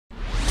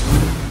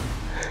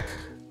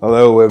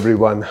Hello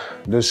everyone,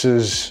 this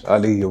is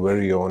Ali, your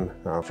very own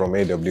from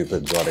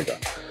AW.Pixotica.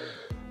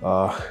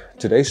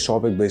 Today's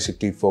topic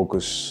basically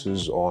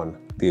focuses on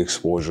the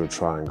exposure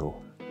triangle.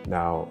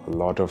 Now, a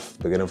lot of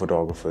beginner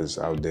photographers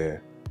out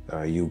there,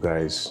 you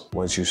guys,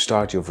 once you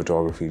start your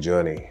photography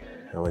journey,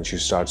 and once you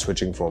start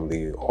switching from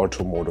the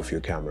auto mode of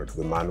your camera to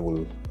the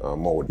manual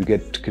mode, you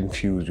get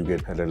confused, you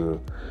get a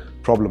little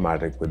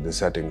problematic with the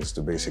settings,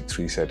 the basic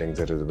three settings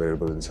that is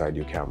available inside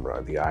your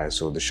camera: the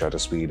ISO, the shutter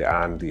speed,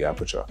 and the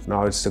aperture.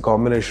 Now, it's the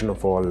combination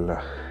of all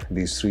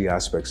these three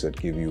aspects that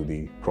give you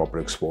the proper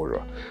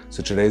exposure.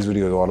 So today's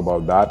video is all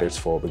about that. It's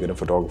for beginner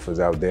photographers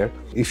out there.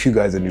 If you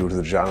guys are new to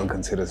the channel,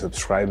 consider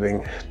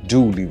subscribing.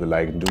 Do leave a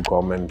like and do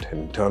comment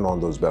and turn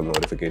on those bell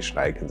notification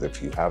icons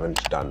if you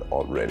haven't done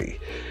already.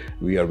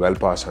 We are well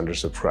past 100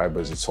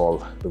 subscribers. It's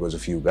all because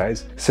of you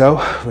guys. So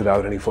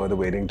without any further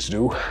waiting to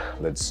do,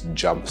 let's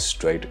jump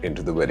straight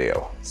into the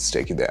video. Let's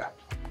take you there.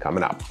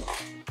 Coming up.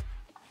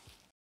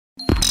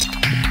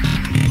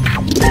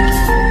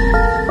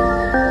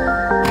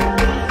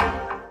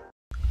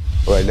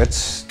 All right,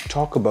 let's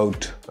talk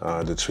about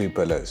the three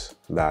pillars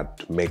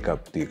that make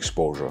up the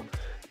exposure: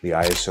 the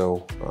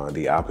ISO,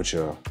 the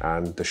aperture,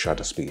 and the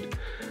shutter speed.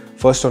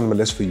 First on my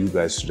list for you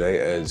guys today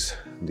is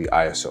the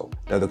ISO.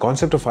 Now, the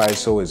concept of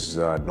ISO is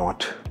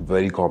not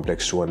very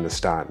complex to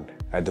understand.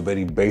 At the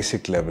very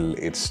basic level,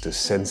 it's the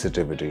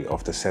sensitivity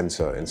of the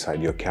sensor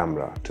inside your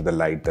camera to the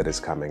light that is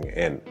coming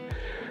in.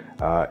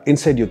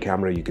 Inside your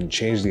camera, you can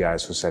change the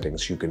ISO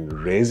settings. You can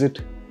raise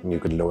it and you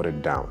can lower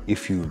it down.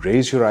 If you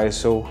raise your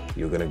ISO,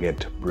 you're going to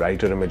get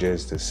brighter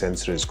images. The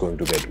sensor is going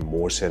to get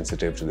more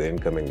sensitive to the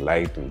incoming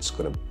light, and it's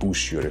going to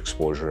boost your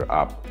exposure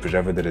up.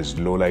 Wherever there is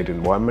low light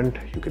environment,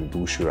 you can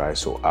boost your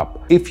ISO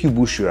up. If you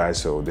boost your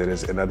ISO, there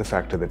is another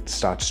factor that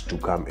starts to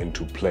come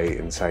into play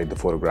inside the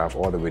photograph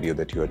or the video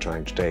that you are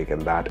trying to take,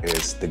 and that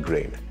is the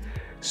grain.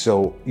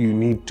 So you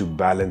need to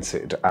balance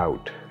it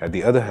out. At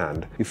the other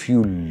hand, if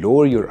you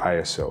lower your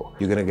ISO,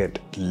 you're going to get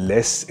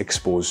less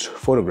exposed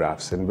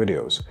photographs and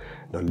videos.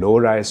 Now,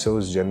 lower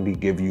ISOs generally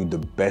give you the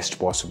best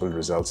possible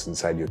results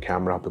inside your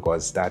camera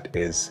because that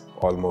is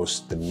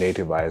almost the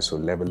native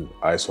ISO level,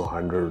 ISO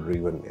 100, or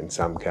even in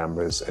some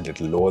cameras a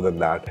little lower than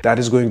that. That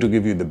is going to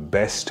give you the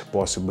best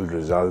possible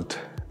result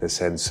the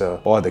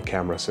sensor or the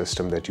camera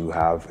system that you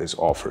have is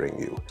offering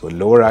you. So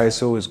lower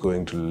ISO is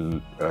going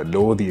to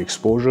lower the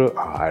exposure,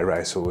 a higher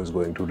ISO is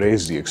going to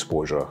raise the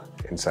exposure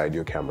inside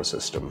your camera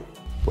system.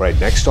 Right,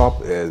 next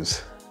up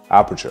is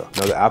aperture.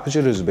 Now, the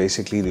aperture is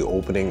basically the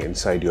opening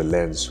inside your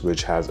lens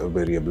which has a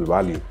variable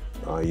value.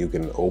 You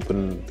can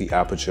open the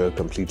aperture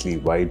completely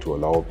wide to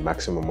allow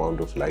maximum amount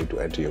of light to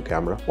enter your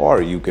camera,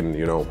 or you can,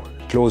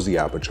 close the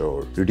aperture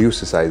or reduce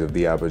the size of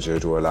the aperture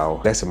to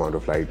allow less amount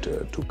of light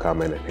to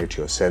come in and hit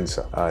your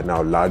sensor.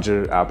 Now,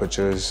 larger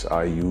apertures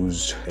are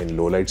used in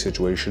low light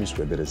situations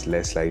where there is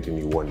less light and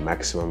you want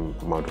maximum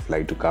amount of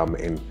light to come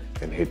in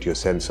and hit your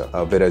sensor.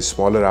 Whereas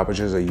smaller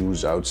apertures are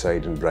used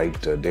outside in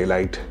bright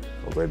daylight,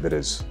 where there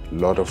is a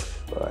lot of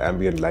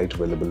ambient light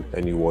available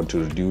and you want to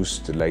reduce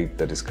the light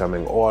that is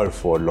coming, or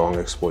for long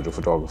exposure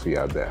photography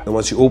out there. And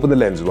once you open the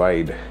lens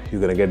wide,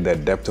 you're going to get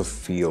that depth of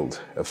field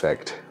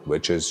effect,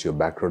 which is your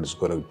background is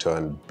going to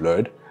turn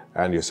blurred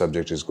and your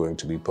subject is going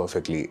to be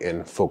perfectly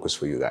in focus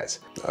for you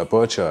guys.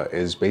 Aperture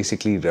is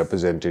basically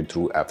represented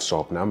through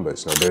f-stop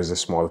numbers. Now, there's a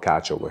small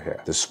catch over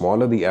here. The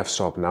smaller the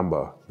f-stop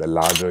number, the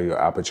larger your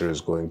aperture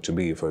is going to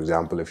be. For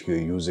example, if you're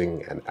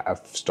using an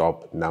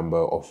f-stop number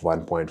of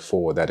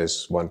 1.4, that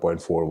is 1.4,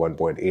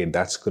 1.8,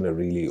 that's going to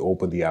really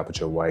open the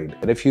aperture wide.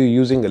 And if you're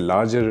using a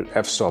larger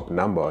f-stop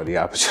number, the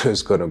aperture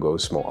is going to go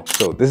small.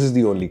 So this is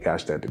the only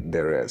catch that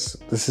there is.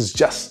 This is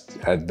just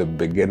at the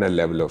beginner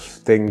level of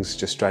things.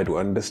 Just try to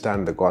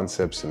understand the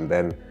concepts, and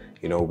then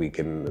we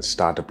can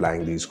start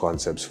applying these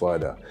concepts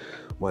further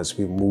once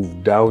we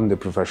move down the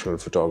professional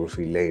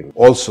photography lane.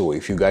 Also,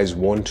 if you guys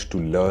want to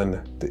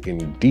learn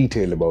in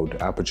detail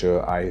about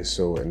aperture,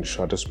 ISO, and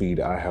shutter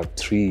speed, I have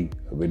 3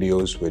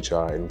 videos which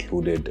are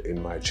included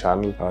in my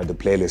channel. The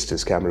playlist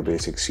is Camera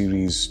Basics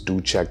series.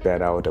 Do check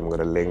that out. I'm going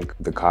to link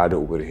the card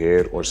over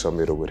here or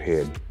somewhere over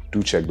here.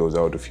 Do check those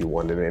out if you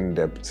want an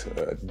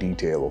in-depth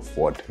detail of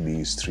what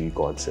these 3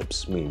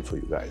 concepts mean for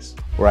you guys.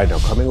 All right, now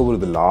coming over to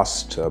the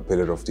last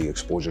pillar of the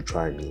exposure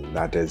triangle,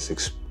 that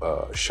is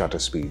shutter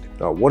speed.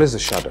 Now, what is the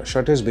shutter?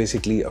 Shutter is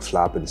basically a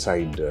flap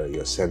inside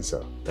your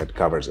sensor that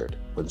covers it.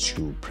 Once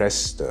you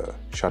press the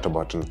shutter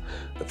button,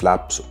 the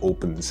flap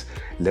opens,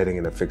 letting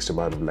in a fixed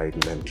amount of light,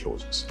 and then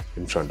closes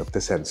in front of the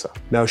sensor.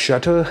 Now,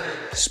 shutter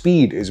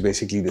speed is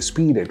basically the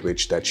speed at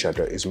which that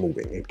shutter is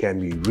moving. It can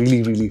be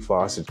really, really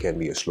fast. It can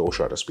be a slow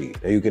shutter speed.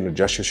 Now, you can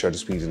adjust your shutter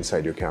speed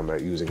inside your camera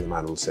using the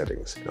manual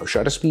settings. Now,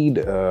 shutter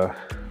speed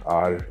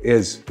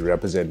is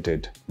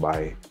represented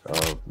by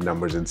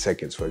numbers in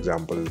seconds. For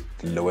example,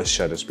 the lowest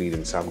shutter speed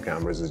in some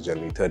cameras is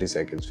generally 30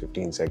 seconds,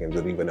 15 seconds,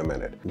 or even a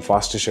minute. And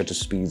faster shutter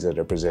speeds are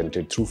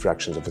represented through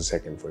fractions of a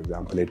second. For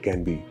example, it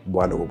can be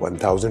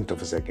 1/1000th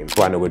of a second,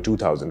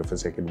 1/2000th of a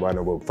second,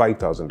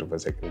 1/5000th of a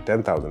second,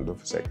 10,000th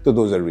of a second. So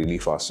those are really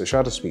faster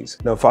shutter speeds.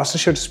 Now, faster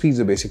shutter speeds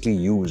are basically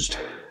used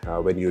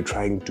when you're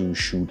trying to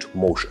shoot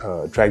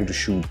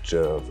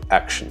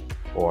action,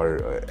 or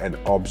an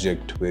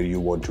object where you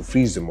want to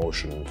freeze the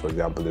motion. For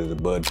example, there's a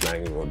bird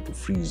flying and you want to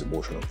freeze the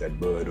motion of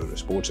that bird, or a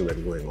sports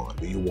event going on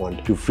where you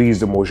want to freeze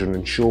the motion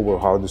and show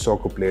how the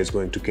soccer player is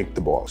going to kick the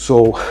ball.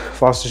 So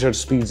faster shutter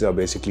speeds are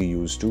basically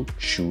used to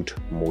shoot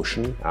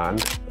motion and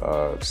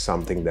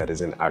something that is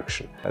in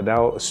action.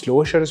 Now,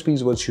 slower shutter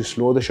speeds, once you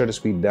slow the shutter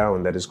speed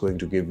down, that is going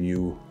to give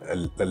you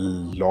a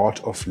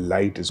lot of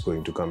light is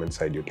going to come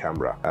inside your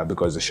camera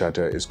because the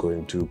shutter is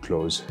going to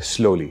close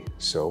slowly.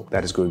 So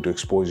that is going to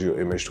expose your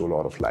image to a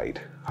lot of light.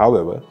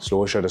 However,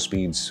 slower shutter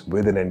speeds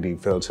with an ND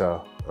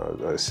filter,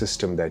 a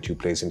system that you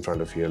place in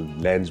front of your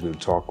lens, we'll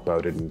talk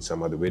about it in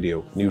some other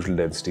video, neutral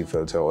density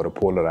filter or a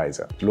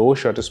polarizer. Lower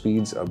shutter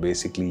speeds are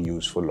basically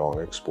used for long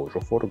exposure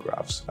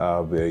photographs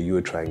where you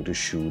are trying to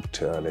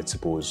shoot, let's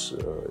suppose,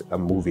 a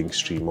moving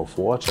stream of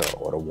water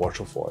or a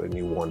waterfall, and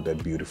you want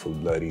that beautiful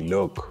blurry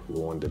look,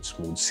 you want that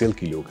smooth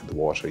silky look in the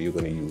water. You're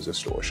going to use a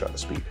slower shutter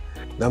speed.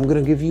 Now I'm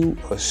going to give you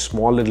a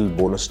small little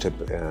bonus tip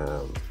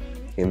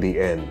in the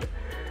end,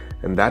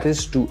 and that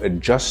is to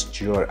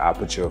adjust your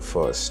aperture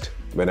first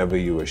whenever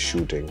you are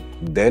shooting,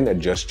 then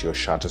adjust your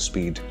shutter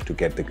speed to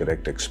get the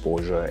correct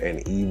exposure.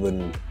 And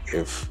even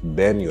if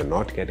then you're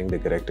not getting the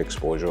correct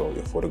exposure, or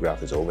your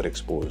photograph is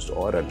overexposed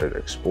or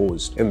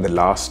underexposed, in the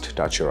last,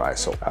 touch your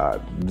ISO.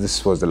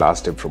 This was the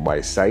last tip from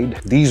my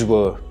side. These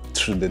were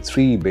the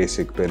three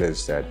basic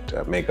pillars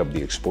that make up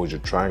the exposure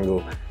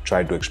triangle.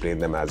 Tried to explain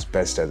them as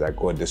best as I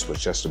could. This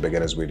was just a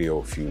beginner's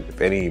video.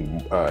 If any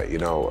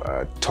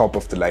top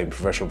of the line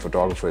professional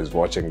photographer is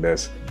watching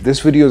this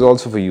video is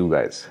also for you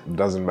guys. It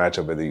doesn't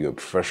matter whether you're a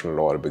professional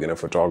or a beginner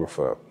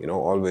photographer.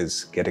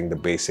 Always getting the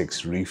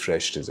basics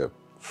refreshed is a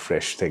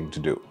fresh thing to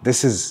do.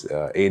 This is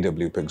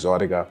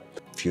AW.Pixotica.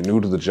 If you're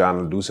new to the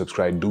channel, do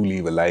subscribe, do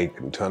leave a like,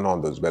 and turn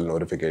on those bell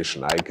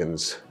notification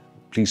icons.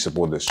 Please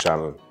support this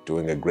channel,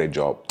 doing a great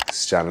job.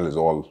 This channel is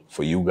all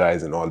for you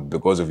guys and all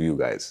because of you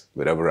guys,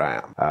 wherever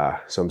I am.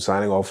 So I'm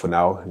signing off for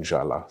now,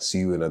 inshallah. See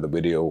you in another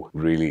video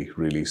really,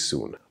 really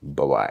soon.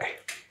 Bye-bye.